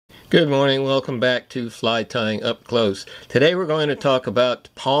Good morning, welcome back to Fly Tying Up Close. Today we're going to talk about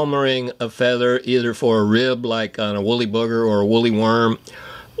palmering a feather either for a rib like on a woolly booger or a woolly worm,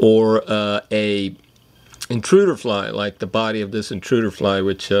 or a intruder fly like the body of this intruder fly,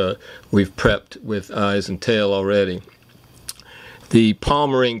 which we've prepped with eyes and tail already. The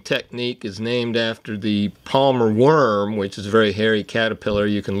palmering technique is named after the palmer worm, which is a very hairy caterpillar.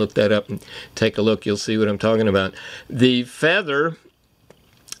 You can look that up and take a look, you'll see what I'm talking about. The feather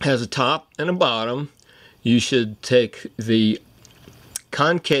has a top and a bottom. You should take the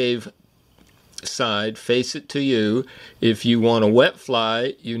concave side, face it to you. If you want a wet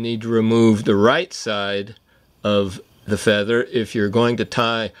fly, you need to remove the right side of the feather. If you're going to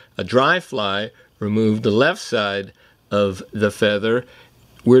tie a dry fly, remove the left side of the feather.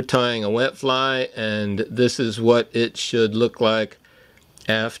 We're tying a wet fly, and this is what it should look like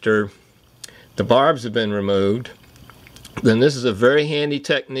after the barbs have been removed. Then this is a very handy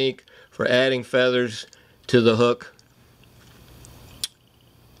technique for adding feathers to the hook.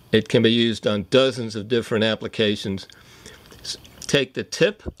 It can be used on dozens of different applications. Take the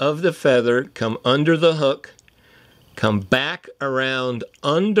tip of the feather, come under the hook, come back around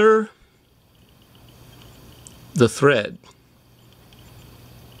under the thread,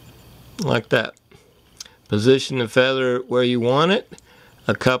 like that. Position the feather where you want it,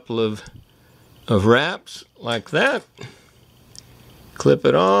 a couple of wraps like that. Clip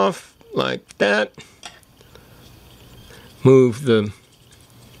it off like that. Move the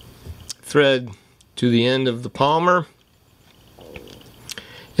thread to the end of the palmer.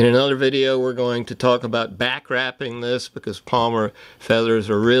 In another video we're going to talk about back wrapping this, because palmer feathers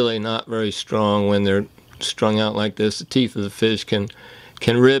are really not very strong when they're strung out like this. The teeth of the fish can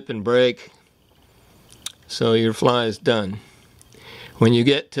rip and break, so your fly is done. When you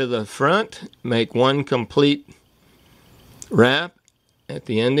get to the front, make one complete wrap at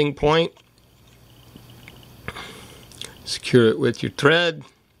the ending point. Secure it with your thread.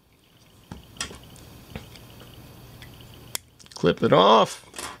 Clip it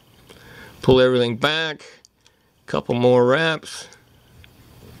off. Pull everything back. A couple more wraps.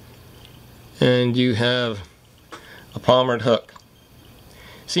 And you have a palmered hook.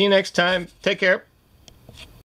 See you next time. Take care.